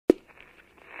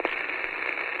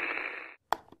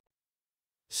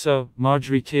So,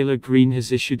 Marjorie Taylor Green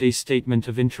has issued a statement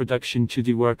of introduction to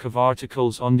the work of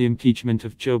articles on the impeachment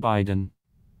of Joe Biden.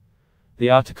 The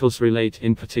articles relate,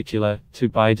 in particular, to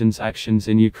Biden's actions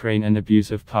in Ukraine and abuse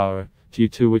of power, due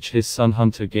to which his son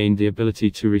Hunter gained the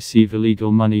ability to receive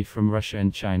illegal money from Russia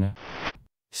and China.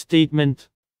 Statement: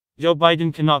 Joe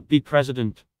Biden cannot be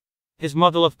president. His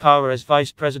model of power as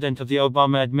vice president of the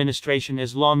Obama administration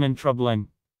is long and troubling.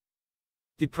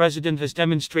 The president has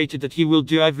demonstrated that he will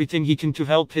do everything he can to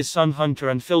help his son Hunter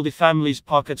and fill the family's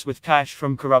pockets with cash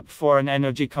from corrupt foreign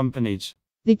energy companies.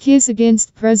 The case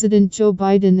against President Joe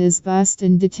Biden is vast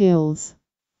in details.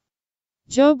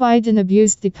 Joe Biden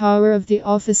abused the power of the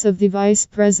office of the vice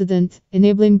president,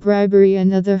 enabling bribery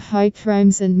and other high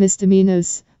crimes and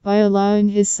misdemeanors, by allowing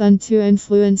his son to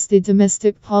influence the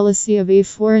domestic policy of a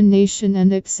foreign nation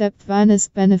and accept vanous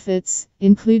benefits,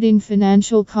 including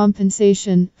financial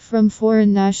compensation, from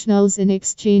foreign nationals in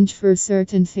exchange for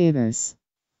certain favors.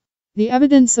 The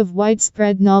evidence of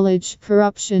widespread knowledge,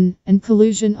 corruption, and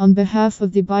collusion on behalf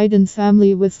of the Biden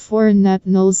family with foreign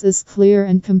nationals is clear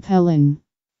and compelling.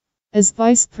 As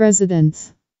vice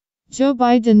president, Joe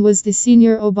Biden was the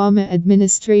senior Obama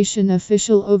administration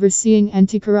official overseeing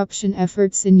anti-corruption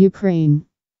efforts in Ukraine.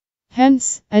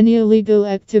 Hence, any illegal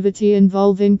activity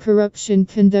involving corruption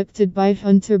conducted by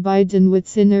Hunter Biden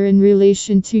within or in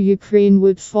relation to Ukraine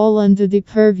would fall under the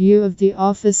purview of the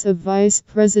Office of Vice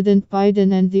President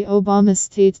Biden and the Obama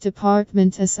State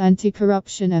Department as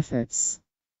anti-corruption efforts.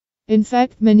 In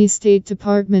fact, many State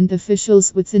Department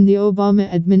officials within the Obama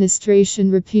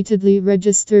administration repeatedly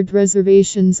registered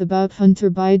reservations about Hunter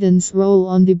Biden's role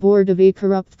on the board of a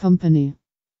corrupt company.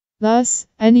 Thus,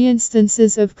 any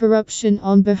instances of corruption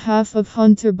on behalf of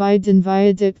Hunter Biden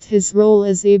violate his role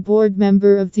as a board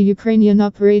member of the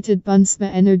Ukrainian-operated Bunsma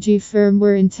energy firm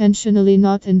were intentionally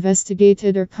not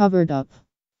investigated or covered up.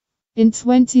 In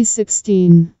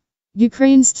 2016,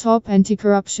 Ukraine's top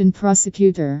anti-corruption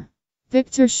prosecutor,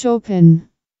 Viktor Shokin,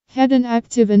 had an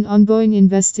active and ongoing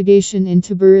investigation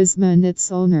into Burisma and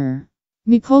its owner,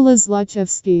 Mykola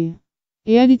Zlochevsky.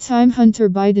 At the time, Hunter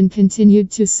Biden continued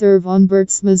to serve on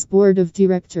Burisma's board of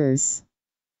directors.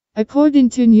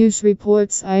 According to news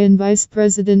reports, Vice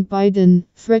President Biden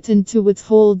threatened to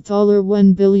withhold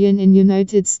 $1 billion in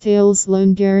United States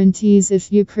loan guarantees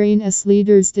if Ukraine's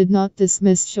leaders did not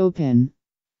dismiss Shokin.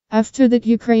 After that,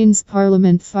 Ukraine's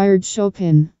parliament fired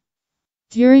Shokin.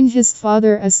 During his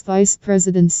father's vice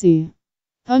presidency,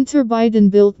 Hunter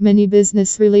Biden built many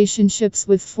business relationships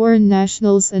with foreign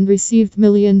nationals and received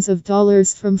millions of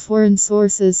dollars from foreign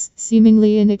sources,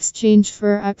 seemingly in exchange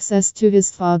for access to his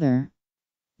father.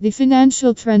 The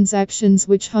financial transactions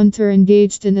which Hunter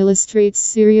engaged in illustrates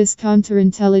serious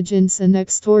counterintelligence and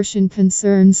extortion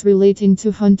concerns relating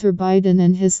to Hunter Biden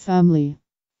and his family.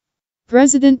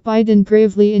 President Biden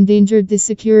gravely endangered the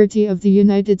security of the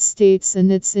United States and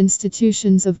its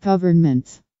institutions of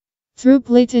government. Through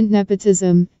blatant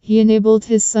nepotism, he enabled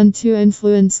his son to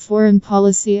influence foreign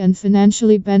policy and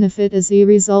financially benefit as a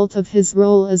result of his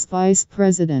role as vice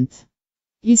president.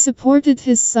 He supported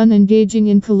his son engaging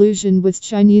in collusion with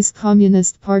Chinese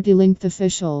Communist Party-linked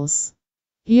officials.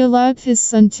 He allowed his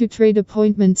son to trade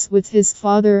appointments with his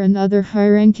father and other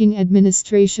high-ranking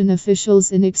administration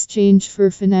officials in exchange for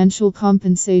financial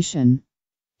compensation.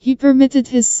 He permitted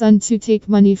his son to take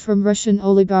money from Russian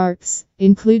oligarchs,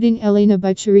 including Elena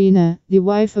Bachurina, the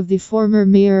wife of the former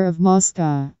mayor of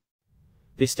Moscow.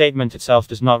 The statement itself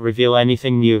does not reveal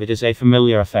anything new. It is a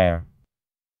familiar affair.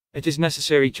 It is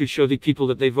necessary to show the people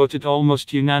that they voted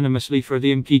almost unanimously for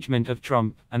the impeachment of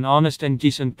Trump, an honest and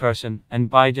decent person, and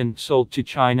Biden, sold to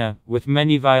China, with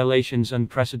many violations and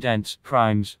precedents,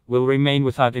 crimes, will remain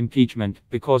without impeachment,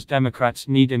 because Democrats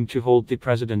need him to hold the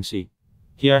presidency.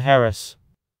 Here Harris.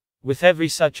 With every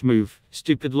such move,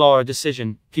 stupid law or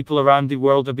decision, people around the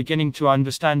world are beginning to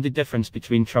understand the difference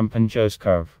between Trump and Joe's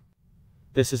curve.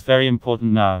 This is very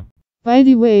important now. By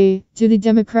the way, do the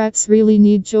Democrats really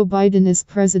need Joe Biden as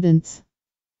president?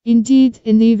 Indeed,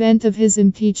 in the event of his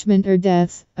impeachment or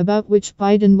death, about which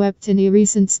Biden wept in a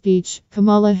recent speech,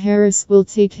 Kamala Harris will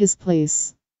take his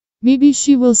place. Maybe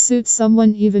she will suit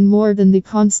someone even more than the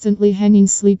constantly hanging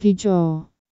Sleepy Joe.